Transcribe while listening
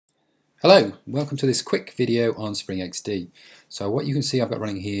Hello, welcome to this quick video on Spring XD. So what you can see I've got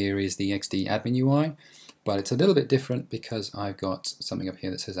running here is the XD admin UI, but it's a little bit different because I've got something up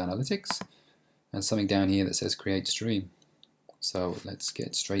here that says Analytics and something down here that says Create Stream. So let's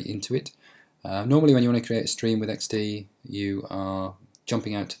get straight into it. Normally when you want to create a stream with XD, you are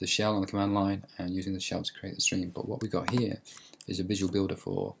jumping out to the shell on the command line and using the shell to create the stream. But what we've got here is a visual builder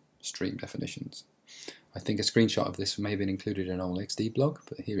for stream definitions. I think a screenshot of this may have been included in an old XD blog,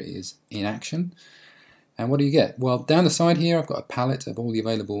 but here it is in action. And what do you get? Well, down the side here I've got a palette of all the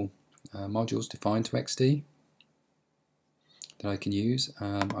available modules defined to XD that I can use.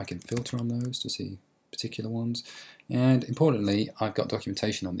 I can filter on those to see particular ones, and importantly I've got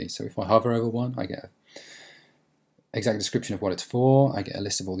documentation on these. So if I hover over one, I get an exact description of what it's for. I get a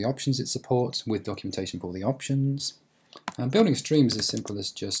list of all the options it supports with documentation for all the options. And building a stream is as simple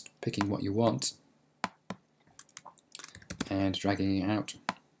as just picking what you want and dragging it out,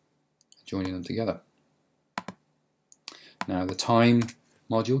 joining them together. Now the time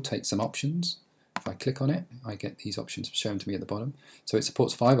module takes some options. If I click on it, I get these options shown to me at the bottom. So it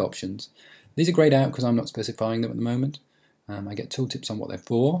supports 5 options. These are grayed out because I'm not specifying them at the moment. I get tooltips on what they're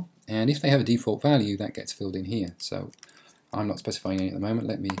for, and if they have a default value, that gets filled in here. So I'm not specifying any at the moment.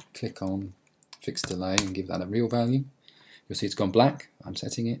 Let me click on fixed delay and give that a real value. You'll see it's gone black. I'm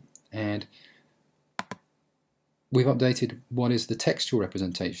setting it, and we've updated what is the textual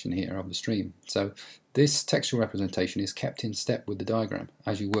representation here of the stream. So this textual representation is kept in step with the diagram.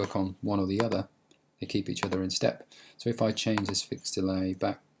 As you work on one or the other, they keep each other in step. So if I change this fixed delay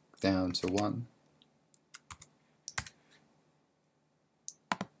back down to 1,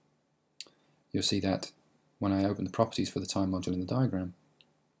 you'll see that when I open the properties for the time module in the diagram,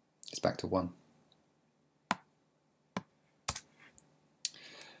 it's back to 1.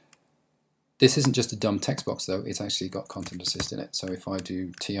 This isn't just a dumb text box though, it's actually got content assist in it. So if I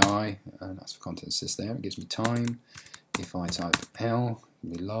do TI, and that's for content assist there, it gives me time. If I type L, it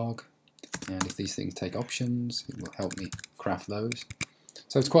will be log. And if these things take options, it will help me craft those.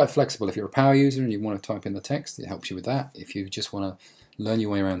 So it's quite flexible. If you're a power user and you want to type in the text, it helps you with that. If you just want to learn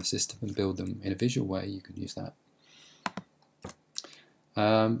your way around the system and build them in a visual way, you can use that.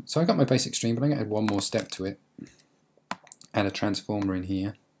 So I got my basic stream, but I'm going to add one more step to it. Add a transformer in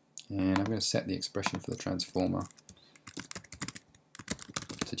here. And I'm going to set the expression for the transformer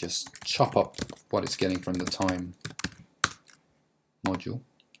to just chop up what it's getting from the time module.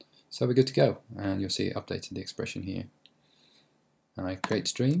 So we're good to go, and you'll see it updated the expression here. And I create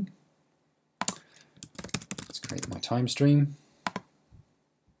stream. Let's create my time stream.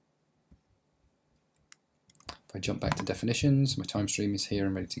 If I jump back to definitions, my time stream is here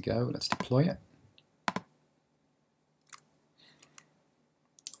and ready to go. Let's deploy it.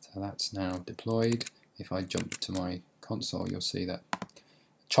 So that's now deployed. If I jump to my console, you'll see that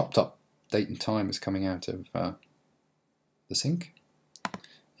chopped up date and time is coming out of the sync.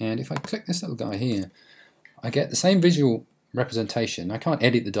 And if I click this little guy here, I get the same visual representation. I can't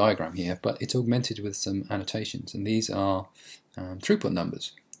edit the diagram here, but it's augmented with some annotations, and these are throughput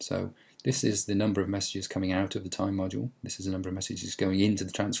numbers. So this is the number of messages coming out of the time module, this is the number of messages going into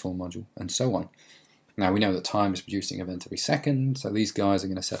the transform module, and so on. Now we know that time is producing an event every second, so these guys are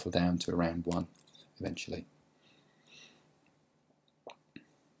going to settle down to around 1 eventually.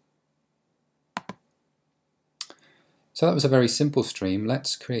 So that was a very simple stream.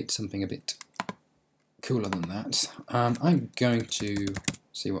 Let's create something a bit cooler than that. I'm going to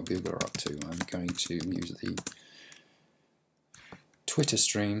see what Google are up to. I'm going to use the Twitter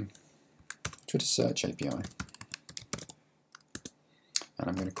stream, Twitter search API. And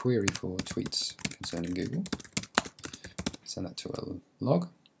I'm going to query for tweets concerning Google. Send that to a log.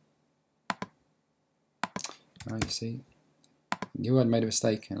 You see, knew I'd made a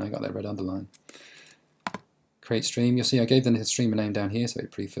mistake and I got that red underline. Create stream. You'll see I gave the stream a name down here, so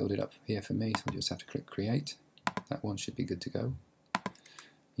it pre-filled it up here for me. So I just have to click create. That one should be good to go.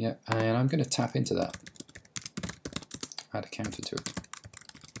 Yeah, and I'm going to tap into that. Add a counter to it.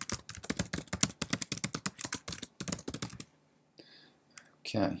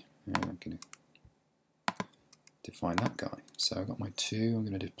 Okay, and I'm going to define that guy. So I've got my 2, I'm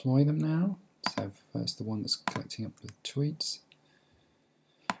going to deploy them now. So first the one that's collecting up the tweets,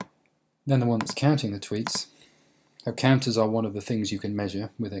 then the one that's counting the tweets. So counters are one of the things you can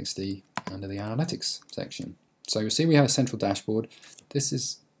measure with XD under the analytics section. So you'll see we have a central dashboard. This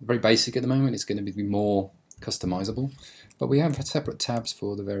is very basic at the moment, it's going to be more customizable, but we have separate tabs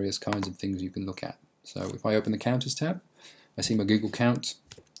for the various kinds of things you can look at. So if I open the counters tab, I see my Google count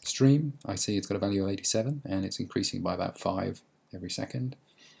stream. I see it's got a value of 87 and it's increasing by about 5 every second.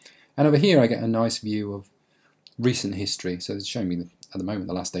 And over here I get a nice view of recent history. So it's showing me the at the moment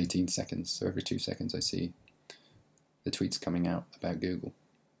the last 18 seconds. So every 2 seconds I see the tweets coming out about Google.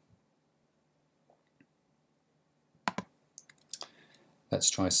 Let's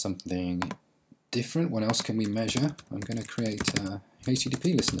try something different. What else can we measure? I'm going to create a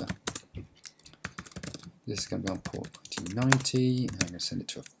HTTP listener. This is going to be on port 1990, and I'm going to send it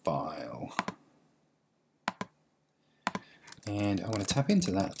to a file. And I want to tap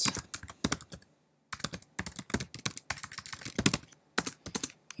into that.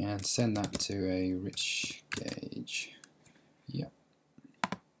 And send that to a rich gauge. Yep.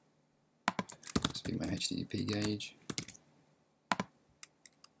 This will be my HTTP gauge.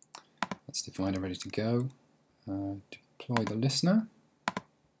 That's defined and ready to go. Deploy the listener.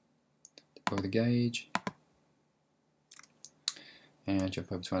 Deploy the gauge. And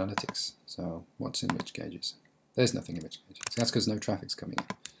jump over to analytics. So what's in rich gauges? There's nothing in rich gauges. That's because no traffic's coming in.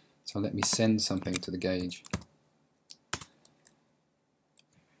 So let me send something to the gauge.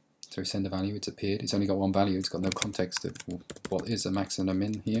 So we send a value, it's appeared. It's only got one value, it's got no context of what is a max and a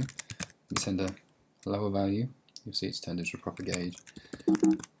min here. We send a lower value, you'll see it's turned into a proper gauge.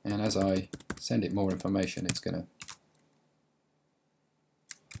 And as I send it more information, it's going to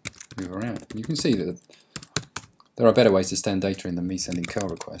move around. And you can see that there are better ways to send data in than me sending curl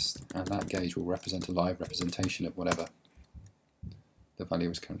requests, and that gauge will represent a live representation of whatever the value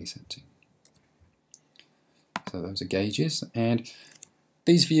is currently set to. So those are gauges, and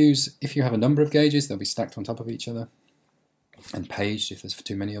these views, if you have a number of gauges, they'll be stacked on top of each other and paged if there's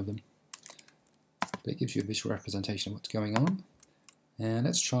too many of them. But it gives you a visual representation of what's going on. And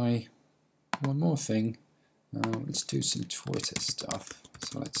let's try one more thing. Let's do some Twitter stuff.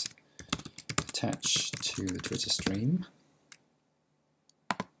 So let's attach to the Twitter stream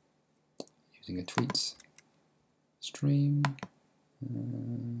using a tweets stream.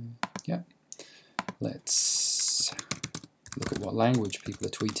 Yeah. Let's look at what language people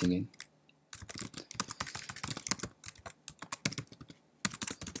are tweeting in.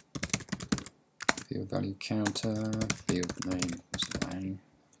 Field value counter, field name, what's the lang?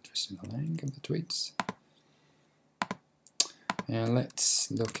 Interested in the lang of the tweets. And let's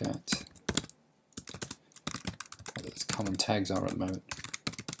look at what those common tags are at the moment.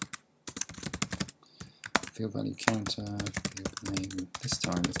 Field value counter, field name, this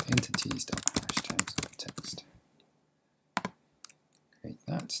time is entities.hashtags.text. Create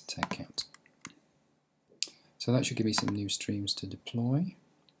that, tag count. So that should give me some new streams to deploy.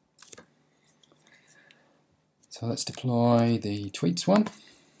 So let's deploy the tweets one.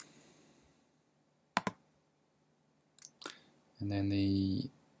 And then the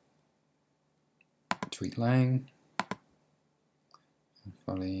tweet lang. And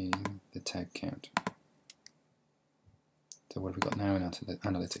finally the tag count. So what have we got now in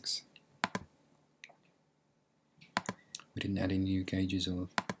analytics? We didn't add any new gauges or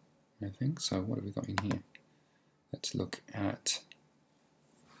anything, so what have we got in here? Let's look at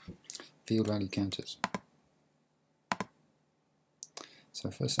field value counters. So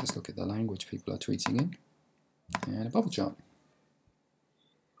first let's look at the language people are tweeting in, and a bubble chart.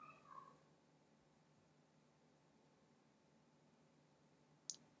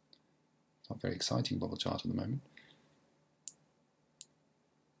 Not very exciting bubble chart at the moment.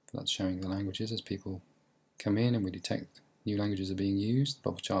 That's showing the languages as people come in and we detect new languages are being used. The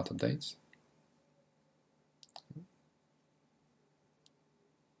bubble chart updates.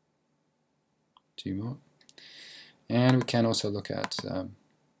 Two more. And we can also look at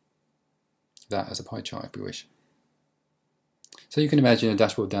that as a pie chart if we wish. So you can imagine a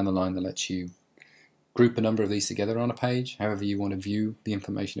dashboard down the line that lets you group a number of these together on a page, however you want to view the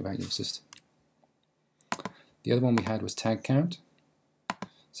information about your system. The other one we had was tag count.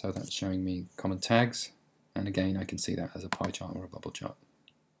 So that's showing me common tags, and again I can see that as a pie chart or a bubble chart.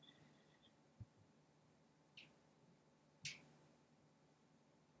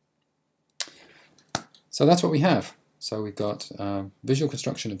 So that's what we have. So we've got visual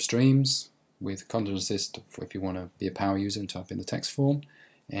construction of streams with content assist if you want to be a power user and type in the text form,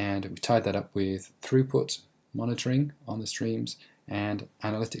 and we've tied that up with throughput monitoring on the streams and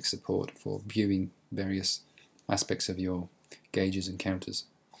analytics support for viewing various aspects of your gauges and counters.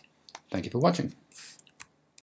 Thank you for watching.